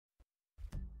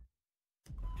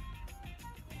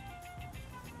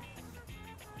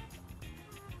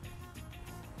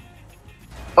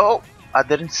Oh, I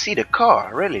didn't see the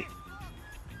car, really.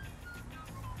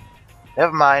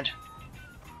 Never mind.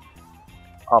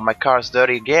 Oh, my car's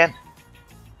dirty again.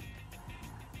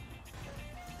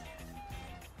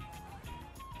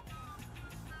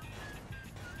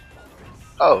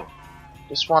 Oh,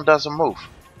 this one doesn't move.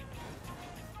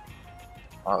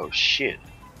 Oh shit.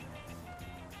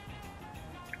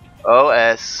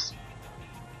 OS.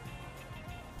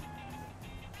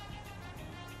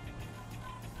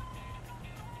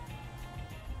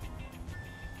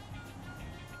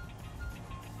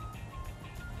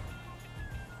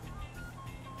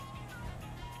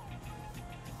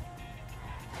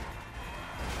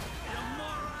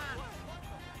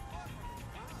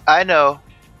 I know.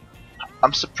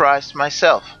 I'm surprised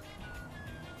myself.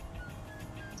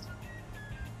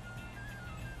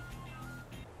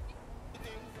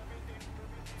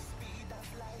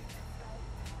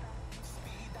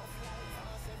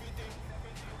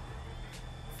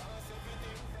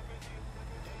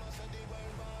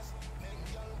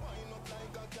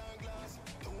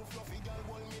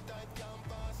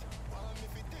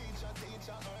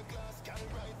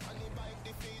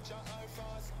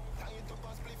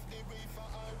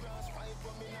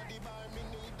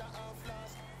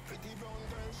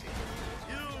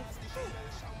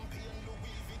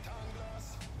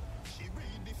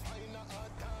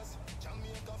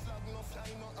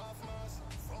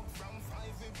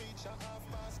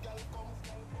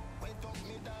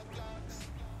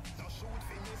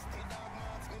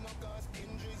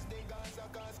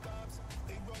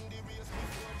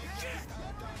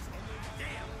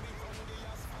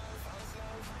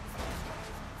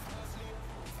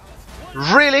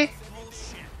 Really?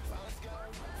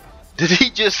 Did he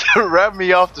just ram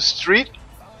me off the street?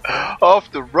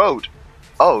 Off the road?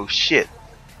 Oh shit.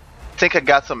 Think I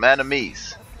got some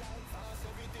enemies.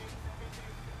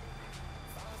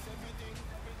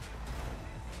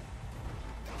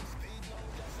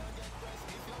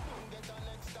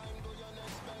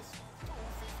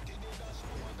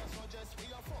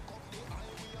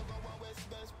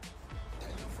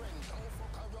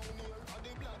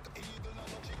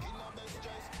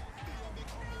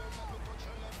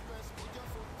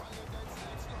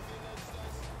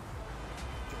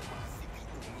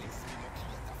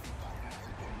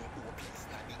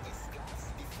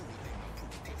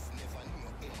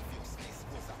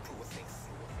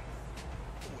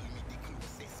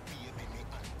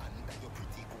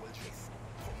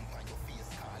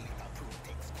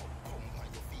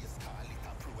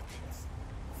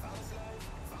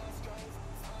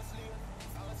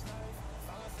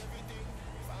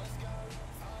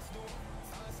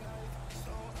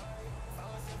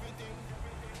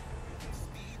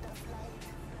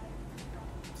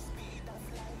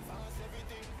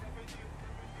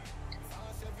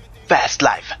 Fast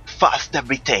life, fast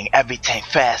everything, everything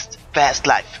fast, fast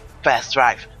life, fast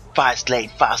drive, fast lane,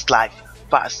 fast life,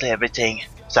 fast everything,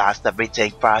 fast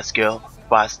everything, fast girl,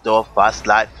 fast door, fast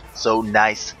life, so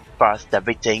nice, fast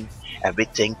everything,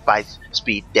 everything fast,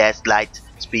 speed dash light,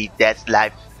 speed dash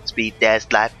life, speed dash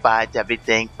life, fast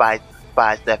everything, fast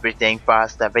everything,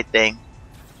 fast everything,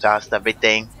 fast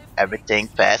everything, everything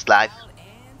fast life.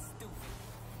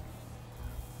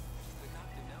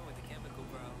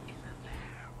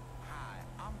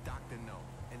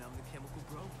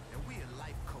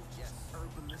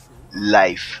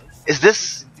 Life. Is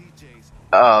this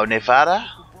Nevada?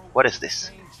 What is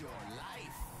this?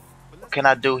 What can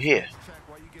I do here?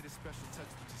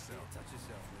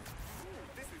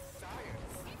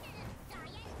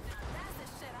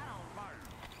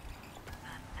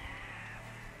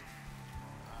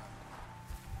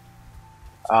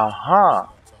 Uh-huh.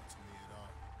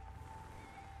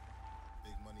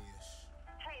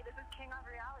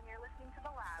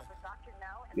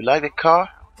 You like the car?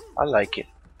 I like it.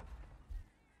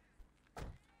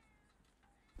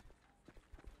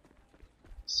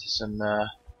 This is an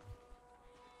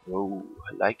oh,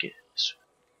 I like it.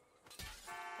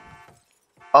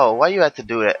 Oh, why you had to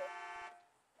do that?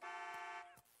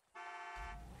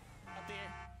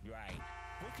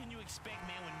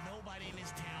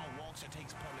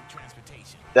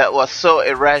 That was so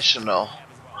irrational.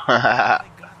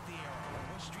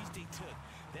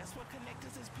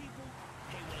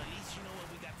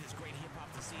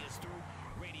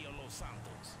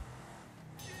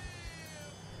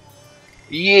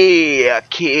 Yeah,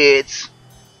 kids.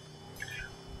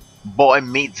 Boy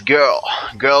meets girl.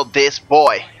 Girl this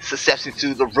boy. Exception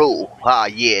to the rule. Ah,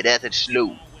 yeah, that's a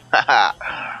slew.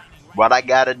 Haha. What I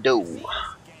gotta do?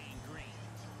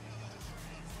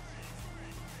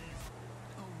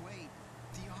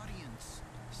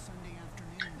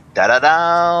 Da da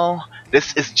da.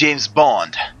 This is James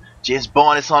Bond. James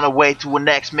Bond is on the way to a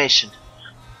next mission.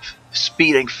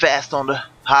 Speeding fast on the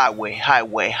highway.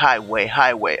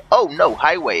 Oh no,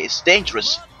 highway is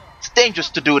dangerous. It's dangerous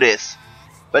to do this,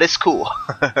 but it's cool.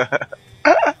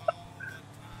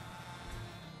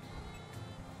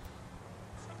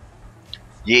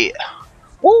 Yeah.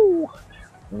 Woo!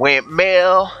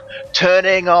 Windmill,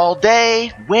 turning all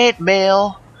day.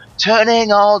 Windmill,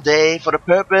 turning all day for the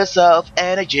purpose of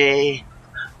energy.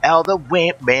 All the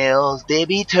windmills, they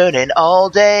be turning all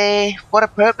day for the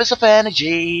purpose of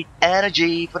energy.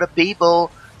 Energy for the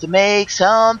people to make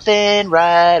something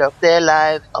right of their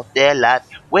life,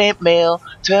 Windmill,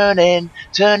 turning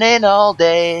all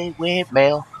day.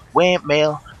 Windmill,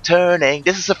 turning.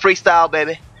 This is a freestyle,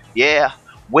 baby. Yeah.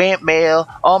 Windmill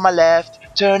on my left,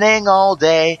 turning all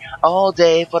day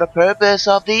for the purpose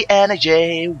of the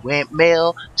energy.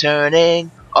 Windmill,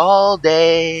 turning all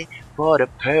day for the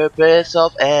purpose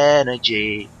of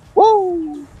energy.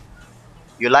 Woo!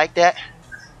 You like that?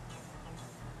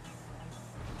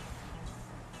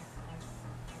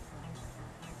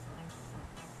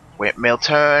 Windmill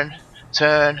turning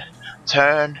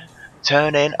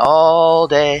all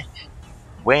day.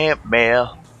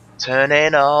 Windmill,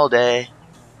 turning all day.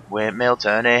 Windmill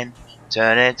turning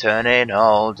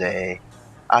all day.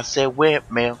 I said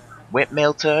windmill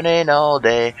turning all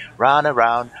day. Round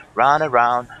around,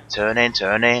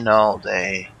 turning all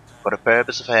day for the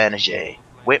purpose of energy.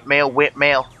 Windmill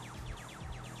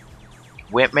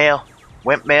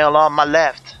on my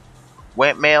left.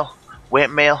 Windmill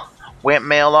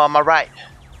on my right.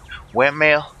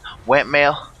 Windmill,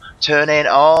 turning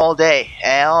all day,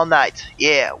 all night.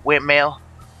 Yeah, windmill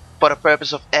for the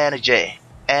purpose of energy.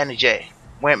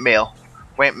 Windmill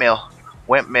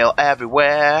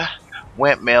everywhere.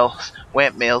 Windmills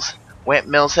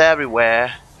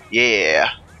everywhere. Yeah.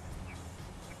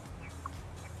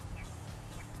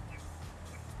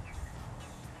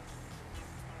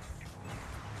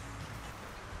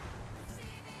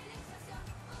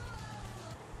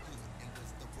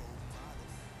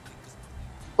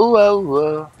 Ooh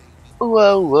oh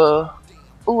oh.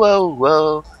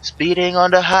 Ooh, speeding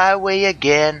on the highway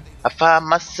again. I find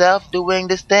myself doing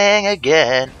this thing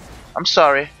again. I'm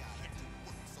sorry.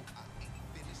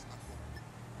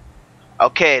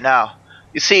 Okay, now,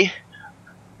 you see,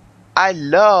 I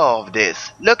love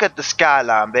this. Look at the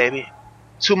skyline, baby.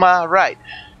 To my right.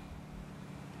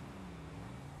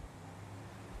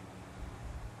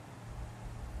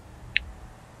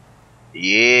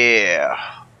 Yeah.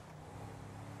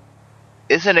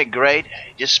 Isn't it great?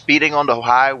 Just speeding on the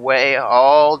highway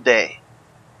all day.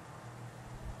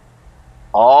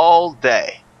 All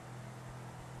day.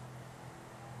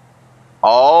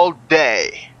 All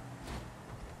day.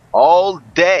 All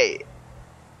day.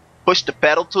 Push the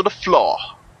pedal to the floor.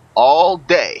 All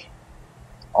day.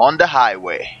 On the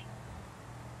highway.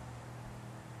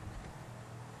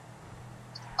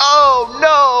 Oh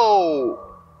no!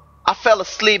 I fell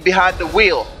asleep behind the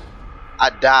wheel. I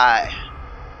died.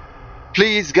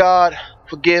 Please, God,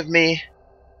 forgive me.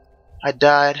 I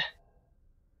died.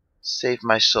 Save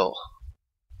my soul.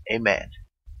 Amen.